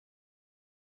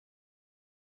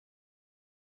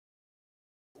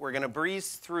We're going to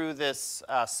breeze through this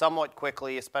somewhat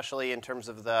quickly, especially in terms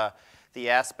of the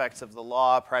aspects of the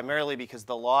law, primarily because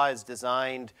the law is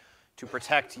designed to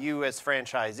protect you as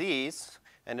franchisees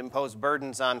and impose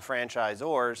burdens on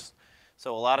franchisors.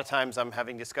 So a lot of times I'm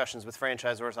having discussions with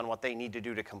franchisors on what they need to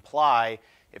do to comply.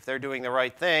 If they're doing the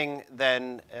right thing,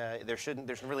 then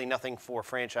there's really nothing for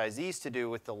franchisees to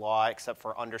do with the law except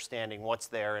for understanding what's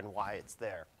there and why it's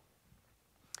there.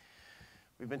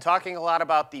 We've been talking a lot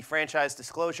about the franchise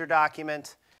disclosure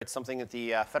document. It's something that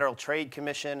the Federal Trade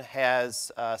Commission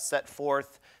has set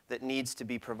forth that needs to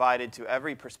be provided to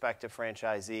every prospective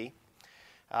franchisee.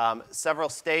 Several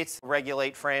states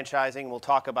regulate franchising. We'll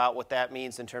talk about what that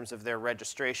means in terms of their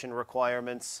registration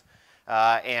requirements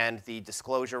and the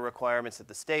disclosure requirements at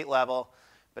the state level.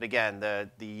 But again, the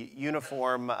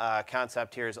uniform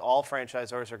concept here is all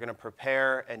franchisors are going to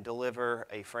prepare and deliver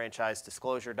a franchise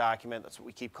disclosure document. That's what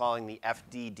we keep calling the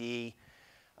FDD.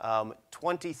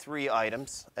 23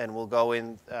 items, and we'll go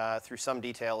in through some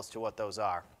detail as to what those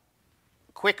are.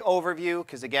 Quick overview,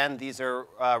 because again, these are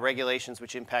regulations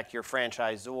which impact your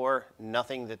franchisor,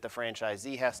 nothing that the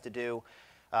franchisee has to do.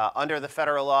 Under the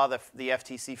federal law, the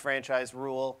FTC franchise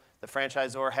rule, the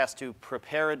franchisor has to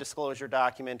prepare a disclosure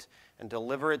document and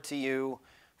deliver it to you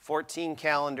 14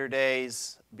 calendar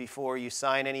days before you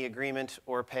sign any agreement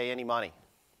or pay any money.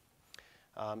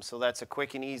 So that's a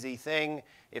quick and easy thing.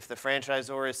 If the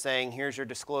franchisor is saying, here's your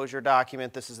disclosure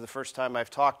document, this is the first time I've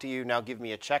talked to you, now give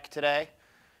me a check today,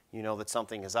 you know that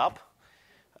something is up.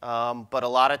 But a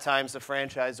lot of times the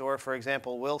franchisor, for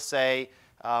example, will say,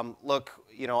 look,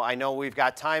 you know, I know we've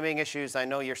got timing issues, I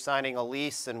know you're signing a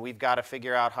lease, and we've got to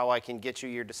figure out how I can get you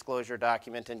your disclosure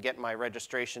document and get my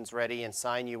registrations ready and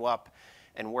sign you up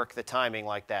and work the timing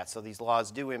like that. So these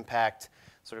laws do impact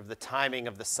sort of the timing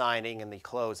of the signing and the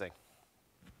closing.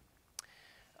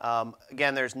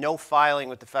 Again, there's no filing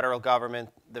with the federal government.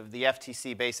 The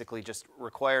FTC basically just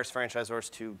requires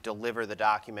franchisors to deliver the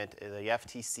document. The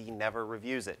FTC never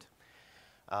reviews it.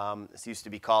 This used to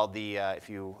be called if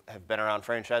you have been around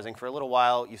franchising for a little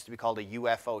while, it used to be called a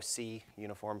UFOC,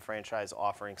 Uniform Franchise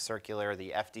Offering Circular.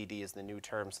 The FDD is the new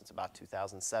term since about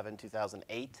 2007,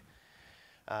 2008.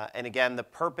 And again, the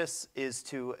purpose is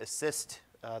to assist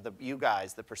you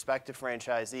guys, the prospective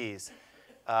franchisees,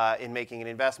 in making an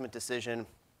investment decision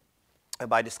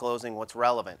by disclosing what's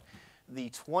relevant. The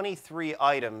 23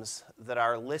 items that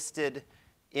are listed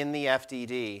in the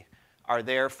FDD are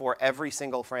there for every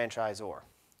single franchisor.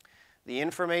 The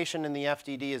information in the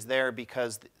FDD is there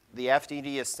because the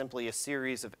FDD is simply a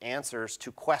series of answers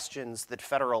to questions that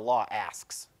federal law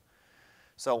asks.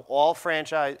 So all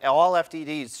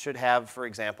FDDs should have, for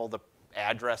example, the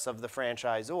address of the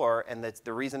franchisor, and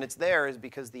the reason it's there is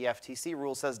because the FTC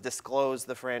rule says disclose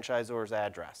the franchisor's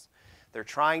address. They're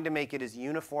trying to make it as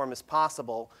uniform as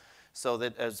possible so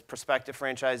that as prospective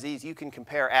franchisees, you can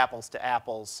compare apples to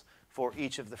apples for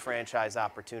each of the franchise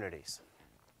opportunities.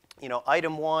 You know,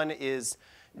 item 1 is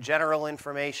general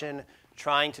information,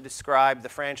 trying to describe the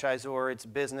franchisor, its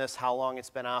business, how long it's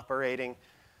been operating.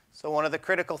 So one of the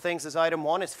critical things is item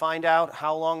 1 is find out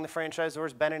how long the franchisor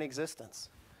has been in existence.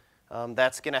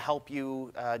 That's going to help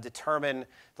you determine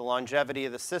the longevity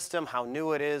of the system, how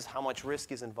new it is, how much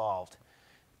risk is involved.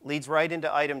 Leads right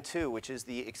into item 2, which is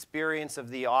the experience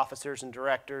of the officers and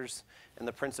directors and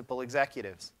the principal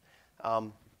executives.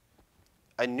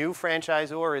 A new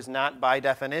franchisor is not, by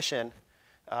definition,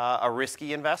 a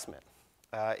risky investment.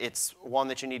 It's one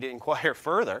that you need to inquire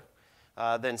further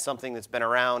than something that's been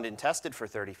around and tested for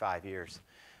 35 years.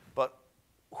 But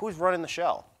who's running the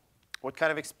show? What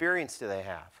kind of experience do they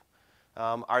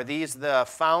have? Are these the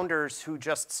founders who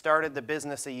just started the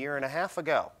business a year and a half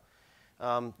ago?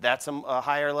 That's a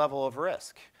higher level of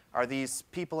risk. Are these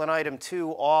people in item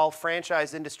 2 all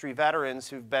franchise industry veterans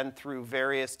who've been through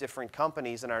various different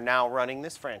companies and are now running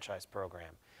this franchise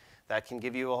program? That can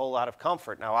give you a whole lot of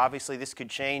comfort. Now, obviously, this could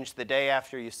change the day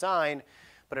after you sign,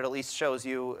 but it at least shows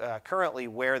you currently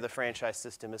where the franchise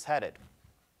system is headed.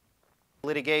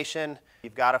 Litigation,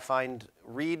 you've got to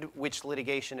read which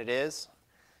litigation it is.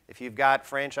 If you've got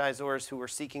franchisors who are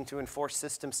seeking to enforce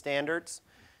system standards,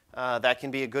 that can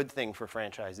be a good thing for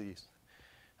franchisees.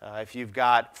 If you've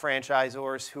got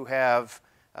franchisors who have,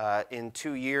 in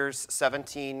 2 years,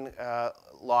 17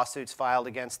 lawsuits filed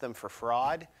against them for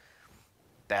fraud,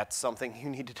 that's something you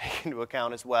need to take into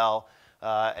account as well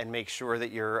and make sure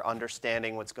that you're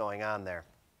understanding what's going on there.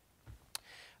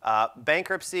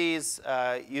 Bankruptcies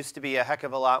used to be a heck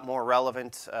of a lot more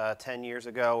relevant 10 years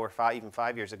ago or even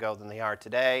 5 years ago than they are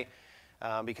today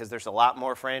because there's a lot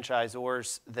more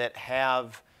franchisors that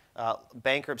have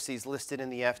bankruptcies listed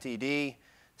in the FDD.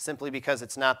 simply because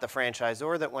it's not the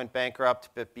franchisor that went bankrupt,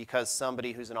 but because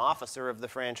somebody who's an officer of the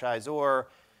franchisor,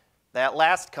 that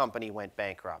last company went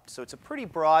bankrupt. So it's a pretty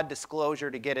broad disclosure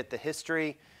to get at the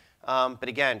history. But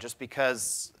again, just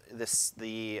because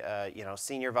the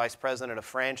senior vice president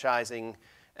of franchising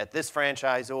at this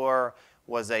franchisor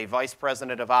was a vice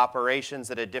president of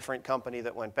operations at a different company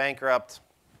that went bankrupt,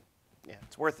 yeah,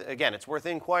 it's worth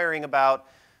inquiring about.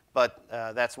 But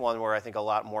that's one where I think a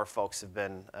lot more folks have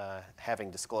been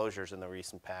having disclosures in the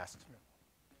recent past.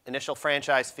 Initial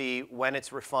franchise fee, when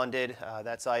it's refunded,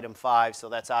 that's item 5, so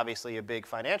that's obviously a big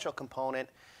financial component,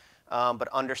 but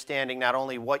understanding not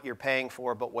only what you're paying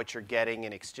for, but what you're getting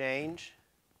in exchange.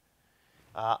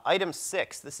 Item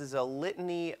 6, this is a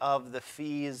litany of the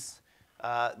fees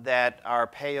that are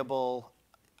payable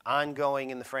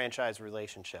ongoing in the franchise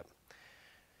relationship.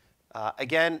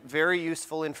 Again, very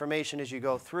useful information as you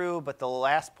go through, but the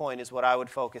last point is what I would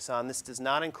focus on. This does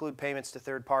not include payments to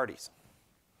third parties.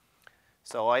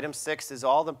 So item 6 is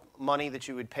all the money that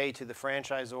you would pay to the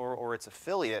franchisor or its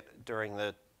affiliate during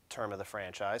the term of the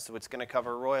franchise. So it's going to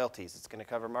cover royalties. It's going to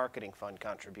cover marketing fund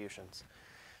contributions.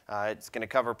 It's going to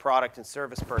cover product and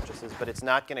service purchases, but it's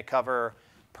not going to cover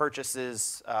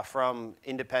purchases from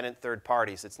independent third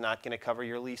parties. It's not going to cover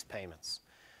your lease payments.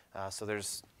 So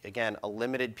there's, again, a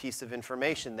limited piece of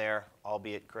information there,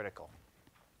 albeit critical.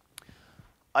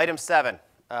 Item 7.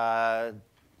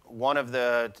 One of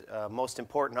the most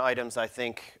important items, I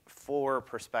think, for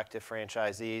prospective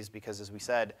franchisees, because as we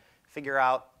said, figure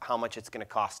out how much it's going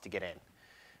to cost to get in.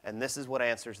 And this is what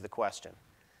answers the question.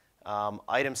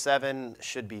 Item 7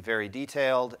 should be very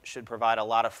detailed, should provide a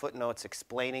lot of footnotes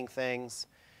explaining things.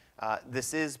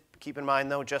 This is, keep in mind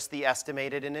though, just the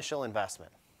estimated initial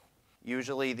investment.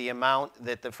 Usually the amount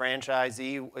that the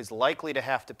franchisee is likely to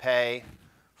have to pay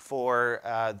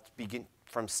for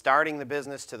from starting the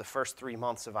business to the first 3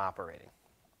 months of operating.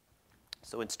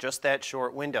 So it's just that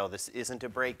short window. This isn't a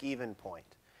break-even point.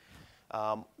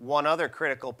 One other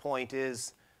critical point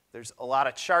is there's a lot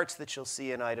of charts that you'll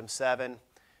see in item 7,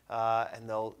 and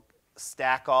they'll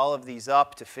stack all of these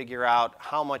up to figure out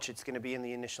how much it's going to be in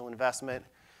the initial investment.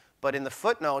 But in the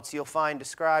footnotes, you'll find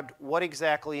described what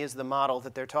exactly is the model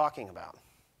that they're talking about.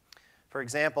 For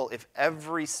example, if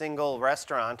every single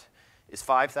restaurant is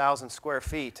 5,000 square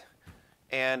feet,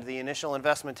 and the initial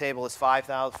investment table is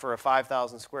 $5,000 for a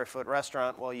 5,000 square foot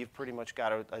restaurant, well, you've pretty much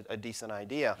got a decent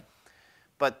idea.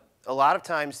 But a lot of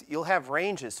times you'll have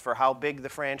ranges for how big the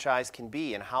franchise can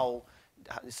be and how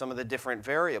some of the different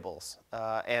variables.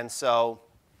 And so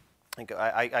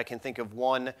I can think of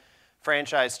one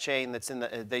franchise chain that's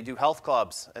they do health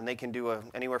clubs, and they can do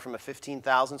anywhere from a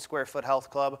 15,000 square foot health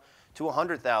club to a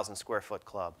 100,000 square foot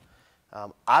club.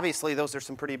 Obviously, those are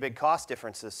some pretty big cost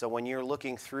differences. So when you're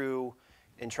looking through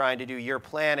and trying to do your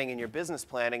planning and your business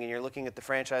planning, and you're looking at the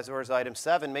franchisor's item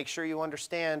 7, make sure you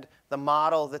understand the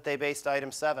model that they based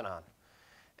item 7 on.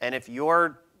 And if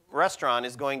your restaurant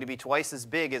is going to be twice as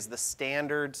big as the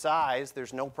standard size,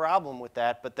 there's no problem with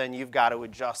that, but then you've got to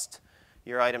adjust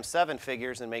your item 7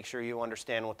 figures and make sure you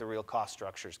understand what the real cost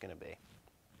structure is going to be.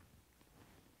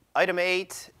 Item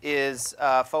 8 is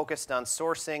focused on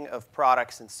sourcing of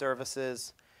products and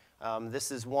services.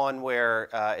 This is one where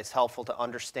it's helpful to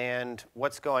understand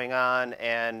what's going on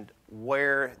and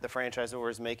where the franchisor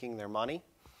is making their money.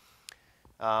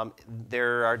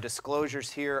 There are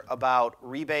disclosures here about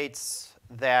rebates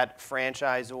that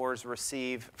franchisors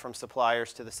receive from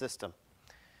suppliers to the system.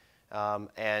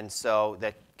 And so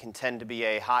that can tend to be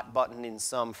a hot button in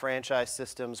some franchise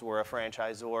systems where a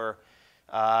franchisor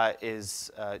is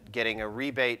getting a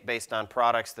rebate based on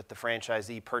products that the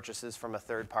franchisee purchases from a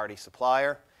third-party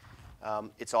supplier.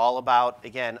 It's all about,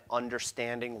 again,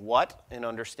 understanding what and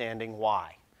understanding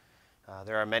why.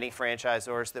 There are many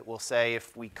franchisors that will say,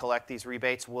 if we collect these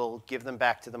rebates, we'll give them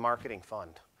back to the marketing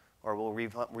fund, or we'll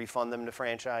refund them to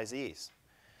franchisees.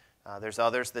 There's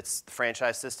others, that's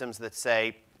franchise systems that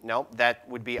say, no, that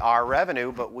would be our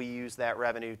revenue, but we use that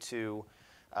revenue to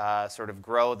sort of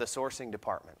grow the sourcing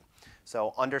department.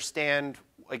 So understand,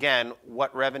 again,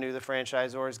 what revenue the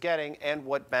franchisor is getting and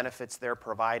what benefits they're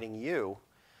providing you.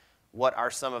 What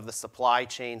are some of the supply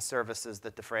chain services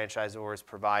that the franchisor is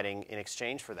providing in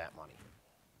exchange for that money?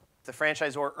 The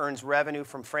franchisor earns revenue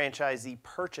from franchisee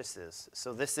purchases.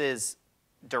 So this is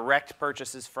direct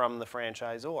purchases from the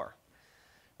franchisor.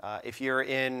 If you're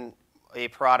in a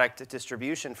product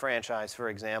distribution franchise, for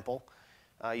example,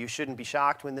 you shouldn't be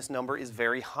shocked when this number is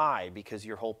very high, because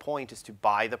your whole point is to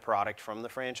buy the product from the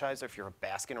franchisor. If you're a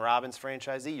Baskin-Robbins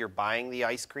franchisee, you're buying the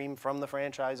ice cream from the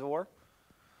franchisor.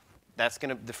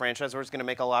 The franchisor is going to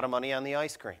make a lot of money on the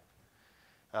ice cream.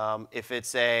 If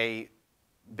it's a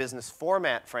business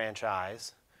format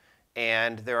franchise,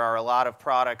 and there are a lot of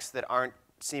products that aren't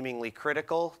seemingly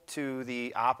critical to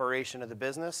the operation of the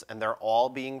business, and they're all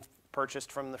being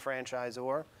purchased from the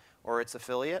franchisor or its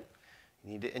affiliate.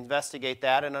 You need to investigate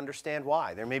that and understand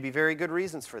why. There may be very good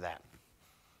reasons for that.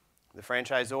 The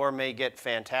franchisor may get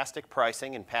fantastic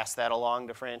pricing and pass that along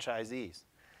to franchisees.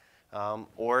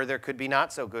 Or there could be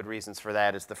not so good reasons for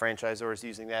that, as the franchisor is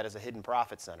using that as a hidden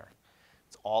profit center.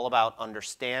 It's all about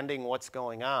understanding what's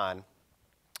going on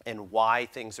and why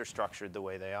things are structured the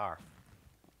way they are.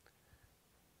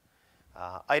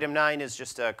 Item 9 is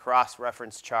just a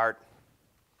cross-reference chart,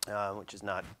 which is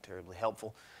not terribly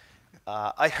helpful.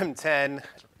 Item 10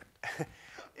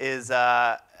 is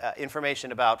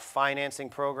information about financing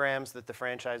programs that the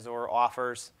franchisor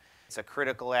offers. It's a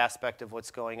critical aspect of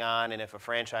what's going on, and if a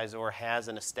franchisor has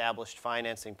an established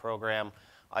financing program,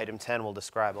 item 10 will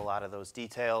describe a lot of those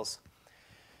details.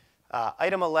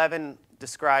 Item 11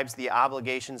 describes the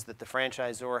obligations that the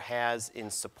franchisor has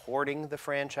in supporting the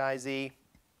franchisee.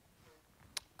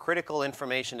 Critical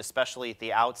information, especially at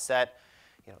the outset.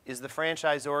 Is the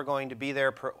franchisor going to be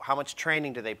there? How much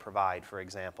training do they provide, for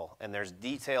example? And there's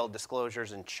detailed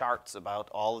disclosures and charts about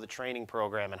all of the training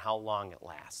program and how long it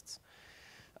lasts.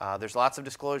 There's lots of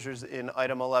disclosures in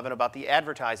item 11 about the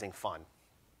advertising fund.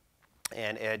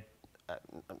 And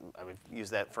I've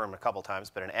used that term a couple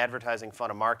times, but an advertising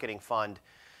fund, a marketing fund,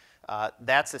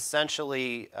 that's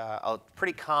essentially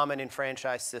pretty common in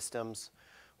franchise systems,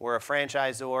 where a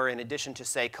franchisor, in addition to,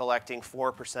 say, collecting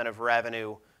 4% of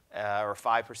revenue or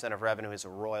 5% of revenue as a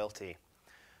royalty,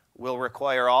 will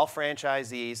require all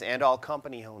franchisees and all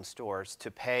company-owned stores to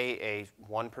pay a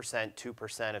 1%,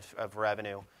 2% of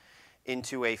revenue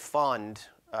into a fund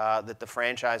that the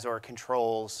franchisor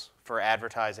controls for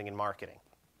advertising and marketing.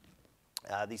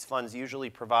 These funds usually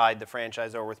provide the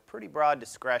franchisor with pretty broad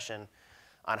discretion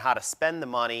on how to spend the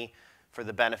money for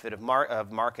the benefit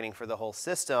of marketing for the whole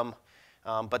system.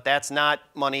 But that's not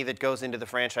money that goes into the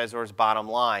franchisor's bottom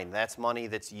line. That's money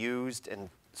that's used, and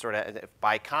sort of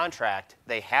by contract,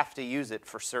 they have to use it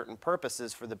for certain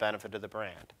purposes for the benefit of the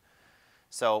brand.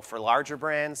 So for larger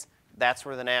brands, that's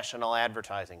where the national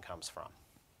advertising comes from.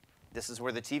 This is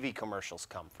where the TV commercials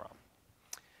come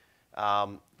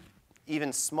from.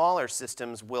 Even smaller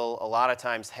systems will a lot of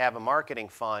times have a marketing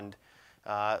fund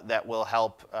that will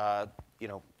help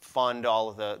fund all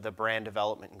of the brand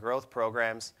development and growth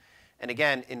programs. And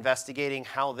again, investigating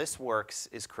how this works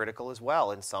is critical as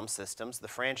well. In some systems, the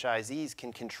franchisees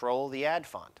can control the ad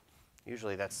fund.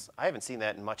 Usually I haven't seen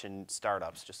that much in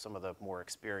startups, just some of the more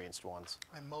experienced ones.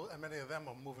 And many of them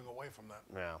are moving away from that.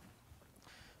 Yeah.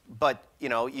 But,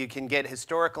 you can get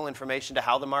historical information to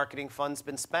how the marketing fund's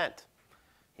been spent.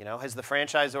 Has the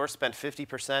franchisor spent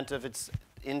 50% of its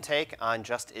intake on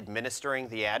just administering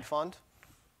the ad fund?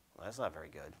 Well, that's not very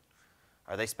good.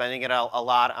 Are they spending it a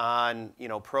lot on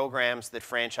programs that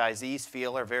franchisees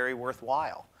feel are very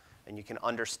worthwhile? And you can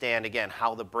understand, again,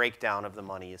 how the breakdown of the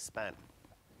money is spent.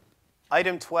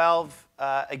 Item 12,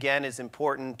 again, is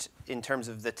important in terms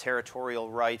of the territorial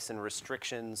rights and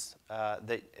restrictions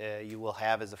that you will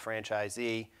have as a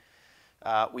franchisee.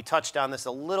 We touched on this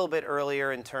a little bit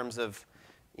earlier in terms of,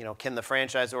 can the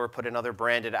franchisor put another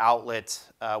branded outlet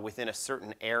within a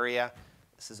certain area?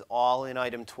 This is all in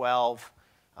item 12.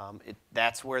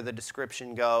 That's where the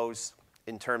description goes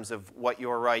in terms of what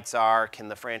your rights are. Can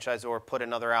the franchisor put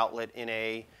another outlet in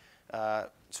a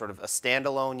sort of a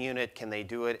standalone unit? Can they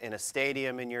do it in a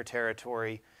stadium in your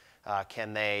territory?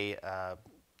 Can they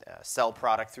sell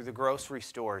product through the grocery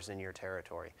stores in your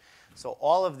territory? So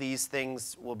all of these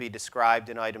things will be described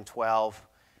in item 12.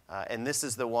 And this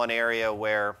is the one area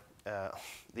where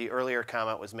the earlier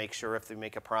comment was make sure if they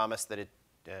make a promise that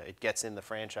it gets in the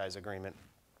franchise agreement.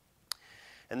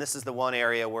 And this is the one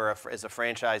area where, as a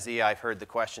franchisee, I've heard the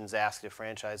questions asked of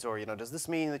franchisor, does this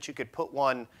mean that you could put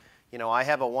one, I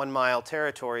have a 1 mile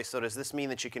territory, so does this mean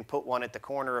that you can put one at the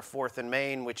corner of 4th and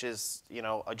Main, which is,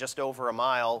 just over a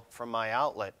mile from my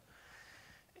outlet?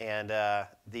 And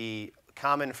the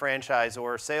common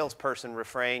franchisor salesperson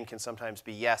refrain can sometimes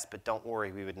be, yes, but don't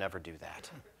worry, we would never do that.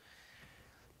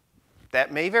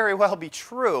 That may very well be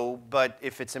true, but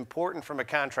if it's important from a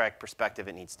contract perspective,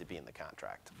 it needs to be in the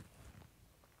contract.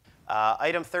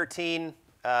 Item 13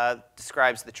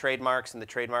 describes the trademarks and the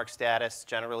trademark status.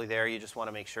 Generally there, you just want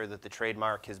to make sure that the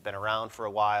trademark has been around for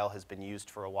a while, has been used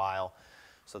for a while,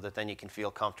 so that then you can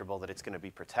feel comfortable that it's going to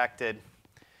be protected.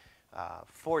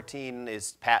 14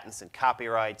 is patents and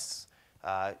copyrights.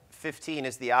 15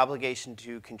 is the obligation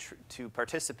to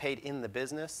participate in the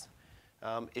business.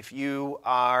 If you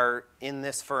are in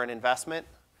this for an investment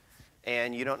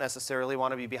and you don't necessarily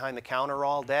want to be behind the counter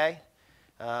all day,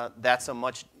 that's a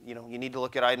much, you need to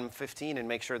look at item 15 and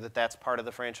make sure that that's part of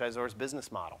the franchisor's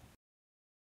business model.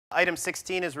 Item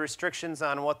 16 is restrictions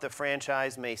on what the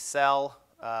franchise may sell.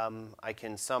 I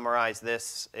can summarize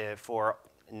this for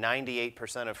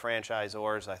 98% of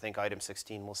franchisors. I think item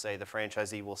 16 will say the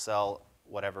franchisee will sell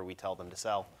whatever we tell them to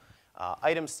sell.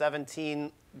 Item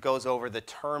 17 goes over the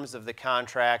terms of the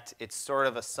contract. It's sort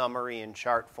of a summary in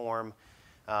chart form.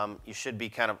 You should be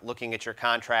kind of looking at your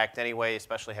contract anyway,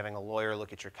 especially having a lawyer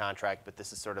look at your contract, but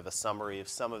this is sort of a summary of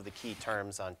some of the key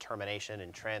terms on termination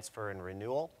and transfer and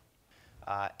renewal.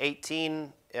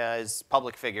 18 is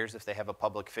public figures, if they have a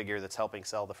public figure that's helping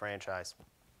sell the franchise.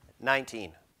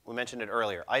 19, we mentioned it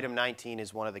earlier. Item 19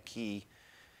 is one of the key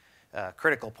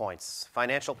critical points,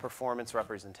 financial performance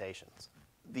representations.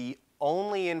 The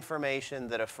only information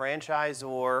that a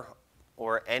franchisor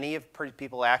or any of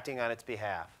people acting on its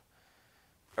behalf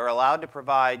are allowed to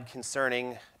provide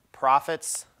concerning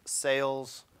profits,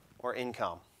 sales, or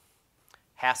income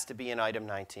has to be in item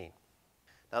 19.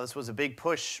 Now, this was a big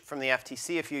push from the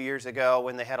FTC a few years ago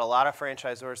when they had a lot of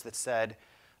franchisors that said,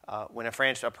 when a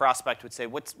prospect would say,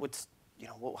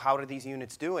 how are these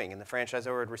units doing? And the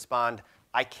franchisor would respond,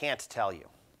 I can't tell you.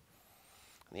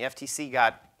 And the FTC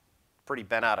got pretty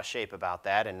bent out of shape about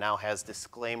that and now has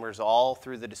disclaimers all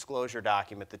through the disclosure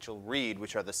document that you'll read,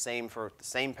 which are the same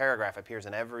paragraph appears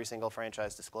in every single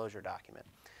franchise disclosure document.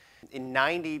 In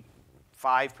 95%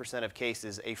 of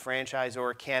cases, a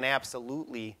franchisor can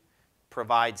absolutely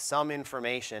provide some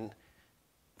information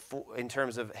in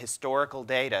terms of historical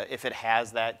data if it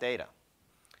has that data.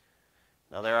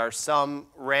 Now, there are some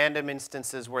random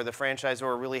instances where the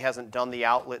franchisor really hasn't done the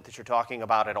outlet that you're talking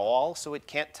about at all, so it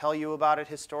can't tell you about it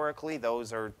historically.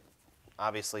 Those are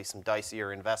obviously some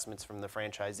dicier investments from the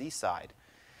franchisee side.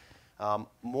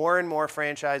 More and more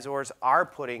franchisors are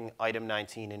putting item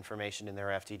 19 information in their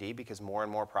FTD because more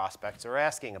and more prospects are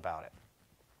asking about it.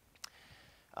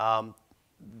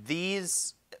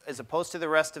 These, as opposed to the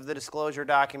rest of the disclosure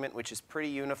document, which is pretty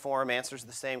uniform, answers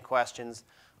the same questions,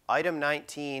 item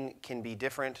 19 can be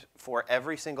different for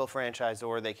every single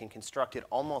franchisor. They can construct it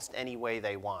almost any way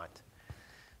they want.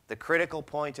 The critical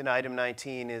point in item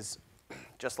 19 is,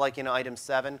 just like in item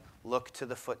 7, look to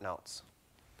the footnotes.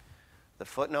 The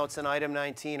footnotes in item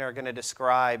 19 are going to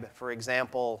describe, for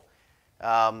example,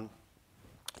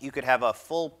 you could have a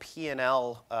full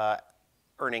P&L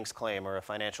earnings claim or a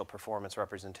financial performance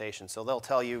representation. So they'll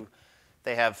tell you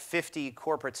they have 50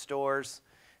 corporate stores,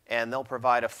 and they'll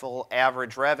provide a full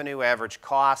average revenue, average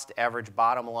cost, average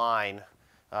bottom line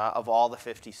of all the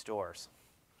 50 stores.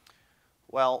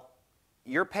 Well,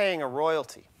 you're paying a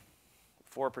royalty,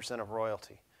 4% of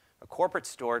royalty. A corporate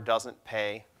store doesn't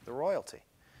pay the royalty.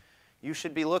 You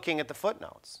should be looking at the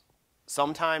footnotes.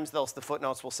 Sometimes the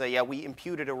footnotes will say, yeah, we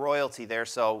imputed a royalty there,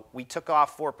 so we took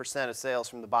off 4% of sales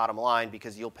from the bottom line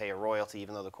because you'll pay a royalty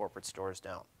even though the corporate stores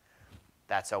don't.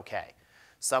 That's okay.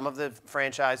 Some of the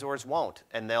franchisors won't,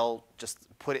 and they'll just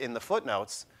put it in the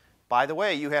footnotes. By the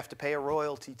way, you have to pay a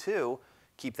royalty too.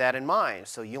 Keep that in mind.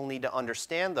 So you'll need to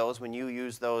understand those when you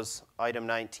use those item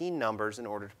 19 numbers in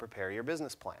order to prepare your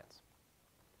business plans.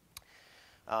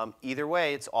 Either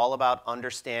way, it's all about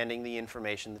understanding the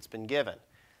information that's been given.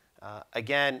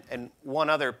 Again, and one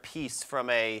other piece from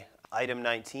a item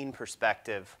 19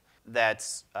 perspective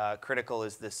that's critical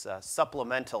is this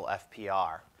supplemental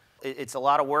FPR. It's a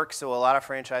lot of work, so a lot of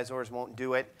franchisors won't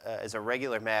do it as a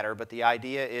regular matter, but the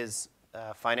idea is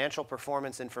financial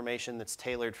performance information that's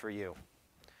tailored for you.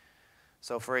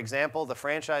 So for example, the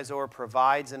franchisor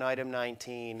provides in item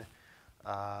 19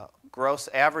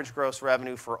 average gross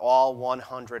revenue for all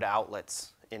 100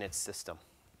 outlets in its system.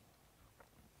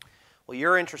 Well,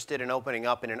 you're interested in opening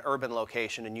up in an urban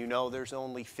location, and you know there's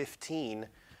only 15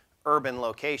 urban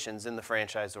locations in the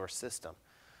franchisor system.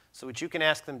 So what you can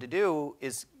ask them to do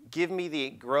is give me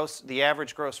the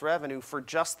average gross revenue for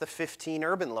just the 15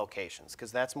 urban locations,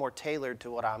 because that's more tailored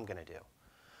to what I'm going to do.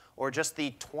 Or just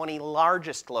the 20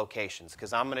 largest locations,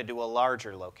 because I'm going to do a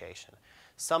larger location.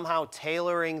 Somehow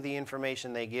tailoring the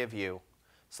information they give you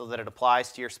so that it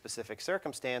applies to your specific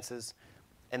circumstances,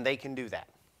 and they can do that.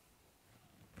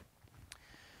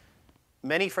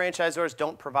 Many franchisors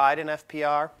don't provide an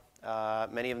FPR.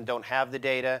 Many of them don't have the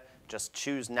data, just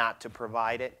choose not to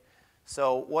provide it.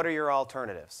 So what are your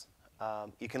alternatives?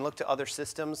 You can look to other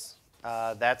systems.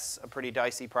 That's a pretty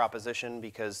dicey proposition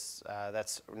because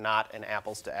that's not an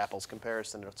apples-to-apples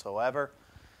comparison whatsoever.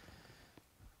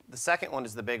 The second one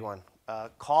is the big one.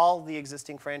 Call the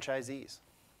existing franchisees.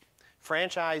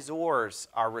 Franchisors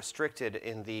are restricted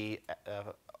in the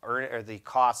in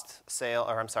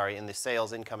the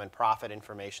sales, income, and profit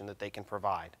information that they can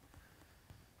provide.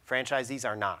 Franchisees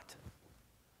are not.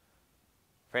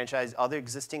 Other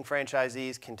existing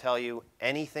franchisees can tell you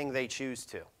anything they choose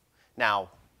to. Now,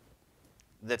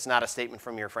 that's not a statement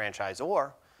from your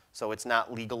franchisor, so it's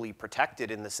not legally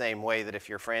protected in the same way that if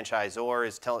your franchisor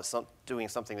is doing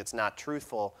something that's not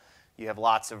truthful, you have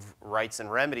lots of rights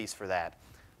and remedies for that.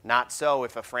 Not so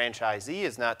if a franchisee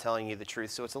is not telling you the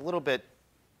truth, so it's a little bit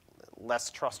less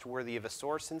trustworthy of a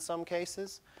source in some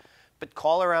cases. But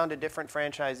call around to different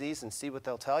franchisees and see what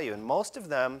they'll tell you. And most of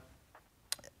them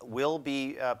will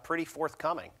be pretty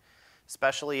forthcoming,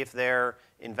 especially if they're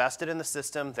invested in the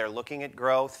system, they're looking at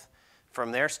growth.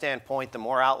 From their standpoint, the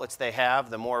more outlets they have,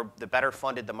 the better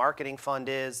funded the marketing fund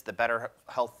is, the better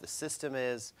health the system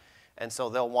is. And so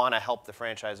they'll want to help the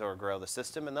franchisor grow the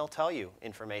system, and they'll tell you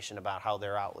information about how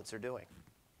their outlets are doing.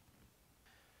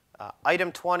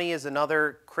 Item 20 is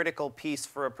another critical piece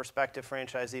for a prospective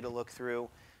franchisee to look through.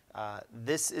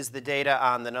 This is the data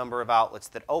on the number of outlets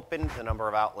that opened, the number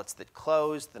of outlets that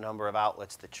closed, the number of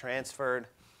outlets that transferred.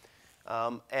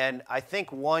 And I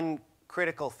think one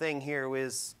critical thing here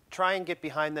is try and get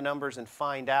behind the numbers and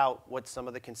find out what some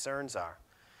of the concerns are.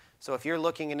 So if you're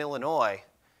looking in Illinois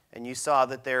and you saw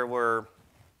that there were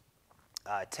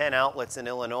 10 outlets in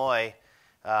Illinois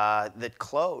that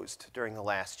closed during the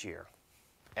last year,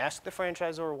 ask the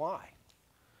franchisor why.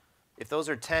 If those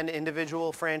are 10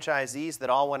 individual franchisees that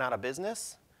all went out of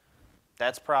business,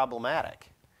 that's problematic.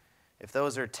 If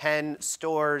those are 10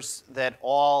 stores that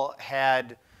all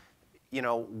had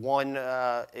one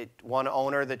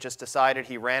owner that just decided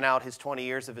he ran out his 20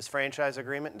 years of his franchise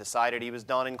agreement and decided he was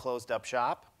done and closed up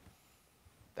shop,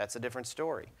 that's a different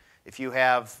story. If you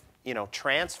have,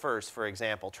 transfers, for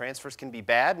example, transfers can be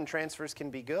bad and transfers can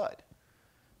be good.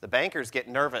 The bankers get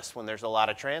nervous when there's a lot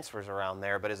of transfers around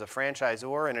there, but as a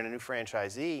franchisor and a new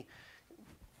franchisee,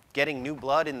 getting new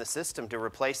blood in the system to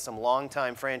replace some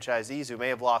longtime franchisees who may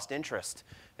have lost interest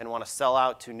and want to sell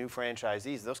out to new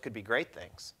franchisees, those could be great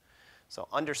things. So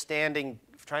understanding,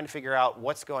 trying to figure out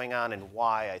what's going on and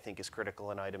why, I think, is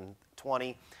critical in item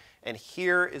 20. And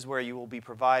here is where you will be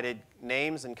provided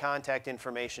names and contact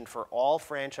information for all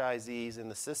franchisees in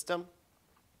the system,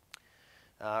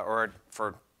 or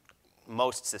for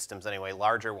most systems anyway.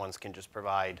 Larger ones can just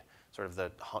provide sort of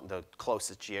the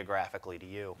closest geographically to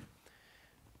you.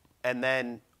 And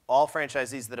then all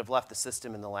franchisees that have left the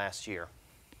system in the last year.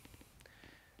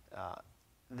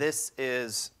 This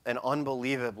is an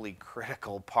unbelievably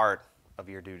critical part of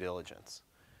your due diligence.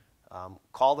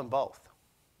 Call them both.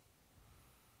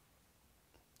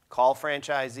 Call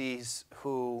franchisees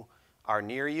who are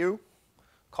near you.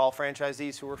 Call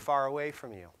franchisees who are far away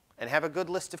from you. And have a good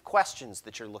list of questions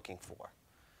that you're looking for.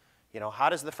 How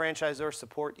does the franchisor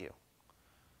support you?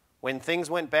 When things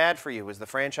went bad for you, was the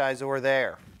franchisor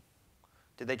there?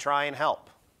 Did they try and help?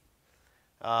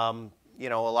 A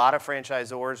lot of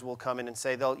franchisors will come in and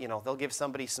say they'll give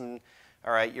somebody some,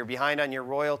 all right, you're behind on your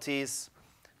royalties.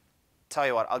 Tell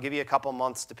you what, I'll give you a couple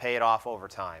months to pay it off over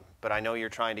time. But I know you're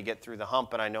trying to get through the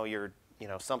hump, and I know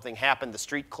something happened, the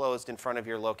street closed in front of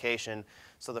your location,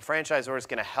 so the franchisor is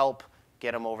going to help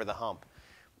get them over the hump.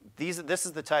 This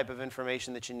is the type of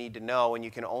information that you need to know, and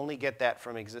you can only get that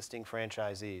from existing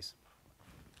franchisees.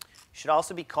 You should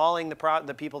also be calling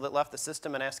the people that left the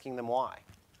system and asking them why.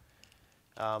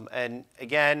 And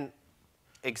again,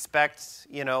 expect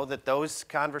that those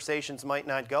conversations might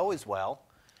not go as well,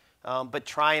 but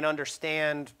try and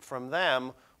understand from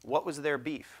them what was their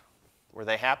beef. Were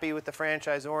they happy with the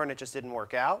franchisor and it just didn't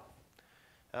work out?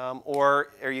 Or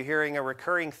are you hearing a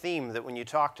recurring theme that when you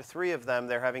talk to 3 of them,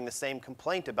 they're having the same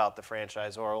complaint about the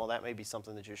franchisor? Well, that may be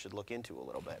something that you should look into a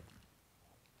little bit.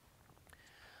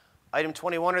 Item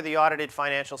 21 are the audited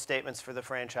financial statements for the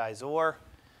franchisor.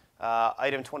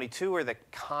 Item 22 are the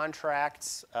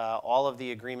contracts. All of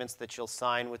the agreements that you'll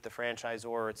sign with the franchisor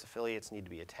or its affiliates need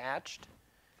to be attached.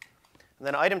 And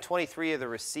then item 23 are the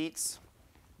receipts.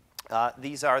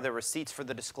 These are the receipts for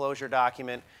the disclosure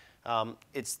document.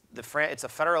 It's a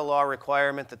federal law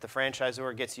requirement that the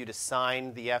franchisor gets you to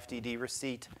sign the FDD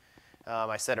receipt.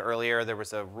 I said earlier there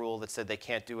was a rule that said they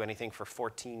can't do anything for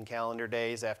 14 calendar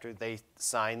days after they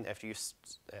sign,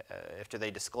 after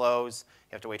they disclose.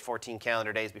 You have to wait 14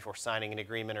 calendar days before signing an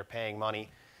agreement or paying money.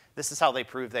 This is how they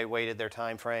prove they waited their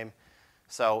time frame.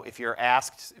 So if you're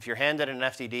handed an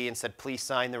FDD and said, please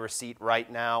sign the receipt right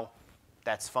now,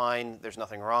 that's fine. There's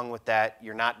nothing wrong with that.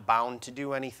 You're not bound to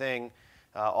do anything.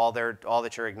 All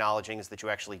that you're acknowledging is that you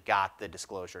actually got the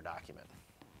disclosure document.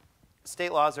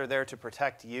 State laws are there to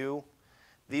protect you.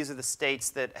 These are the states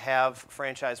that have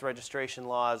franchise registration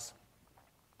laws.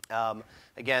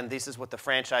 Again, this is what the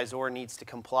franchisor needs to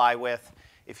comply with.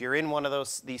 If you're in one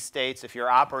of these states, if you're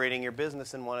operating your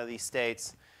business in one of these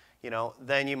states,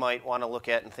 then you might want to look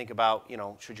at and think about,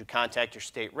 should you contact your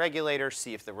state regulators,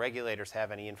 see if the regulators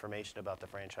have any information about the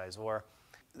franchisor.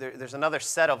 There's another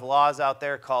set of laws out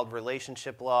there called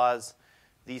relationship laws.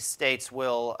 These states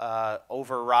will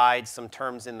override some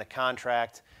terms in the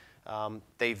contract.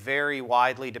 They vary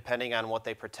widely depending on what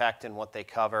they protect and what they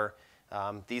cover.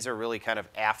 These are really kind of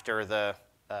after the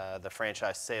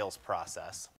franchise sales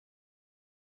process.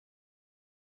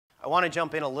 I want to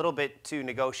jump in a little bit to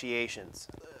negotiations.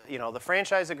 The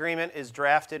franchise agreement is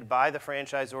drafted by the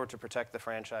franchisor to protect the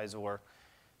franchisor.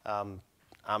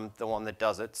 I'm the one that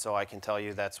does it, so I can tell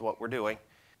you that's what we're doing.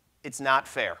 It's not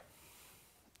fair.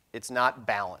 It's not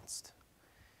balanced.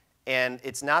 And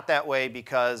it's not that way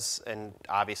because, and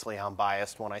obviously I'm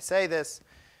biased when I say this,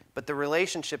 but the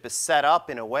relationship is set up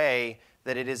in a way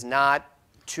that it is not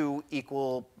two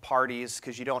equal parties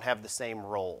because you don't have the same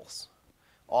roles.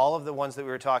 All of the ones that we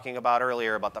were talking about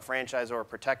earlier, about the franchisor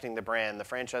protecting the brand, the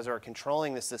franchisor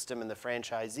controlling the system, and the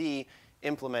franchisee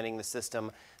implementing the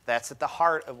system, that's at the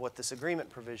heart of what this agreement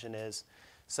provision is.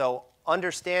 So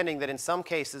understanding that in some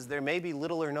cases there may be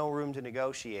little or no room to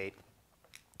negotiate,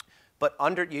 but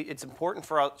it's important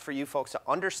for you folks to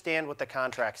understand what the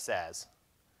contract says,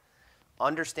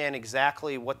 understand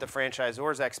exactly what the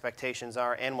franchisor's expectations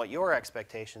are and what your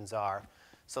expectations are,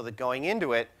 so that going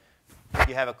into it,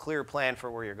 you have a clear plan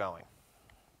for where you're going.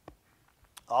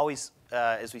 Always,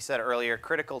 as we said earlier,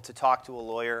 critical to talk to a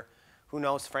lawyer who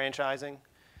knows franchising,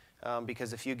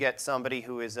 because if you get somebody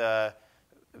who is a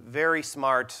very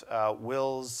smart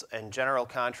wills and general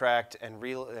contract and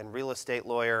real estate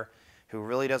lawyer who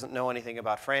really doesn't know anything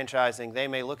about franchising, they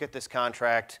may look at this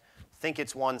contract, think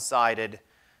it's one-sided,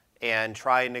 and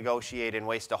try and negotiate and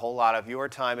waste a whole lot of your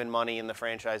time and money and the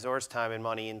franchisor's time and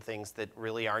money in things that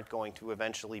really aren't going to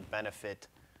eventually benefit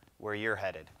where you're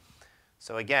headed.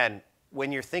 So again,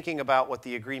 when you're thinking about what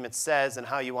the agreement says and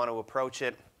how you want to approach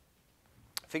it,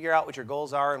 figure out what your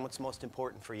goals are and what's most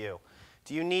important for you.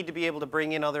 Do you need to be able to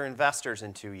bring in other investors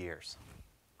in 2 years?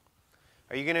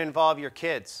 Are you going to involve your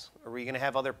kids? Or are you going to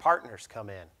have other partners come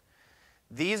in?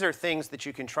 These are things that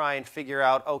you can try and figure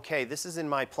out, okay, this is in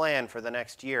my plan for the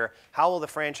next year. How will the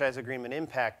franchise agreement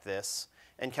impact this?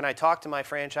 And can I talk to my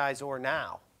franchisor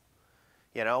now?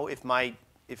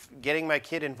 If getting my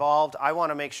kid involved, I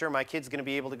want to make sure my kid's going to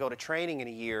be able to go to training in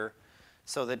a year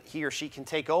so that he or she can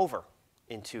take over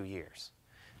in 2 years.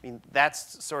 I mean,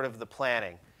 that's sort of the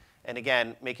planning. And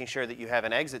again, making sure that you have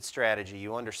an exit strategy.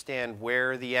 You understand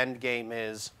where the end game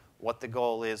is, what the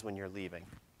goal is when you're leaving.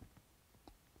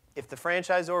 If the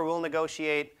franchisor will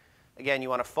negotiate, again, you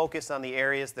want to focus on the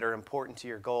areas that are important to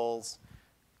your goals.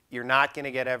 You're not going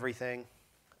to get everything.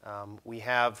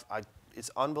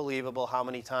 It's unbelievable how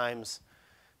many times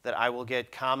that I will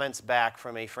get comments back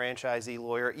from a franchisee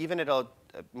lawyer, even at a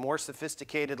more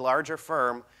sophisticated, larger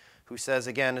firm, who says,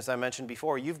 again, as I mentioned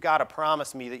before, you've got to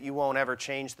promise me that you won't ever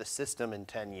change the system in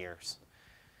 10 years.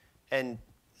 And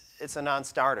it's a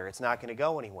non-starter. It's not going to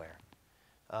go anywhere.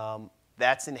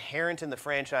 That's inherent in the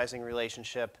franchising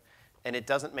relationship, and it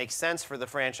doesn't make sense for the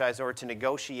franchisor to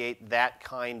negotiate that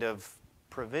kind of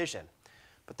provision.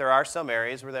 But there are some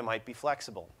areas where they might be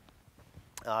flexible.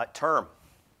 Term.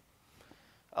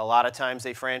 A lot of times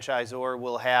a franchisor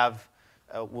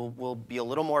will be a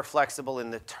little more flexible in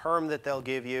the term that they'll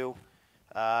give you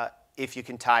if you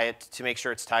can tie it to make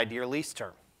sure it's tied to your lease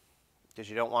term. Because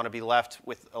you don't want to be left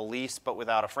with a lease but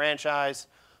without a franchise,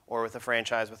 or with a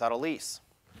franchise without a lease.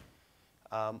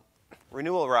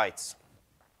 Renewal rights.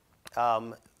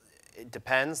 It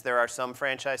depends. There are some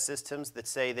franchise systems that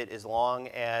say that as long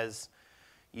as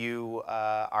you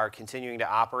are continuing to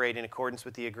operate in accordance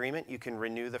with the agreement, you can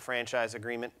renew the franchise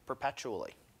agreement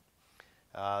perpetually.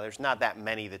 There's not that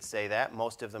many that say that.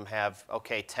 Most of them have,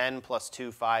 10 plus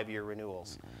 2 5-year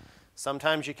renewals.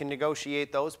 Sometimes you can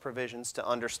negotiate those provisions to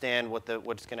understand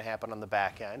what's going to happen on the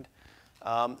back end.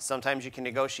 Sometimes you can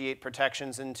negotiate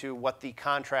protections into what the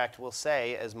contract will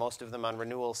say, as most of them on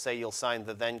renewals say you'll sign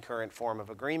the then current form of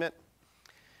agreement.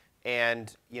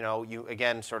 And you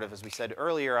again, sort of as we said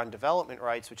earlier on development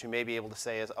rights, what you may be able to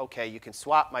say is, okay, you can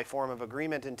swap my form of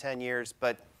agreement in 10 years,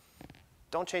 but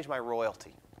don't change my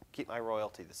royalty. Keep my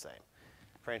royalty the same.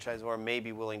 Franchisor may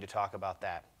be willing to talk about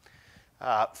that.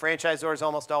 Franchisors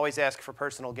almost always ask for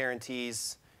personal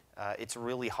guarantees. It's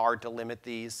really hard to limit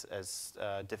these, as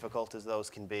difficult as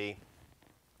those can be.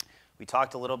 We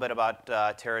talked a little bit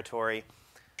about territory.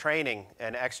 Training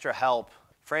and extra help.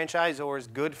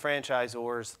 Franchisors, good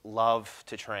franchisors, love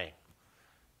to train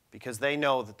because they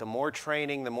know that the more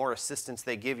training, the more assistance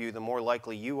they give you, the more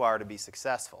likely you are to be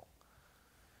successful.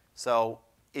 So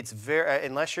it's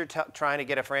unless you're trying to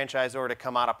get a franchisor to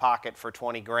come out of pocket for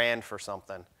 20 grand for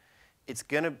something,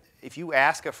 if you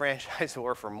ask a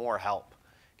franchisor for more help,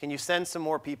 can you send some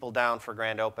more people down for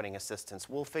grand opening assistance?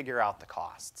 We'll figure out the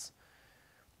costs.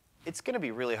 It's going to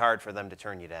be really hard for them to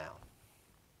turn you down.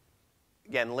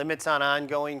 Again, limits on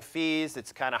ongoing fees.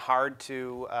 It's kind of hard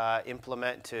to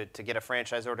implement, to get a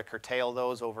franchisor to curtail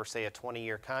those over, say, a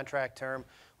 20-year contract term.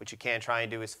 What you can try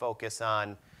and do is focus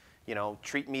on,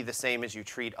 treat me the same as you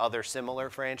treat other similar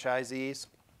franchisees.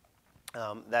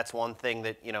 That's one thing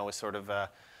that, is sort of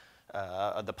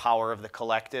the power of the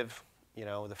collective.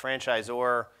 The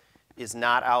franchisor is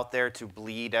not out there to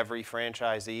bleed every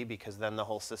franchisee, because then the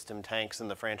whole system tanks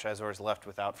and the franchisor is left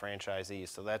without franchisees.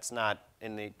 So that's not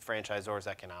in the franchisor's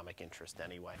economic interest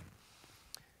anyway.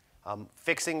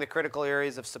 Fixing the critical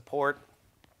areas of support.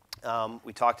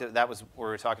 That was what we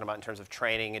were talking about in terms of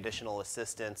training, additional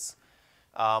assistance.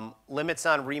 Limits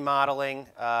on remodeling,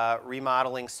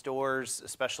 remodeling stores,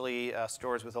 especially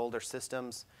stores with older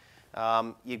systems.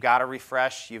 You've got to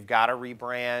refresh, you've got to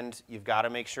rebrand, you've got to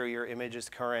make sure your image is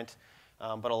current.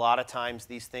 But a lot of times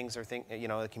these things are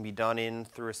that can be done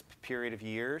through a period of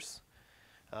years.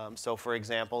 So for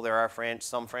example, there are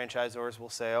some franchisors will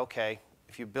say, okay,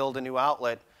 if you build a new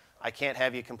outlet, I can't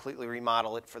have you completely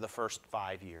remodel it for the first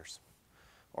 5 years.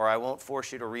 Or I won't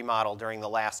force you to remodel during the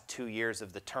last 2 years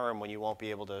of the term, when you won't be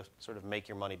able to sort of make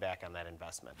your money back on that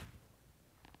investment.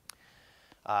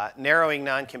 Narrowing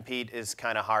non-compete is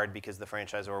kind of hard, because the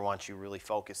franchisor wants you really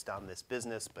focused on this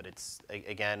business, but it's,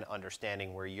 again,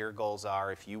 understanding where your goals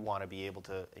are if you want to be able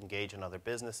to engage in other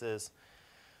businesses.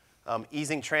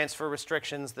 Easing transfer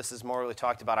restrictions. This is more what we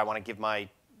talked about. I want to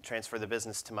transfer the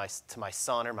business to my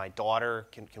son or my daughter.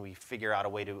 Can we figure out a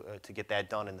way to get that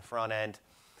done in the front end?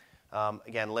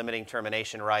 Again, limiting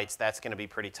termination rights. That's going to be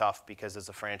pretty tough, because as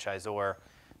a franchisor,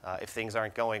 if things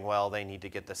aren't going well, they need to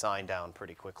get the sign down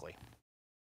pretty quickly.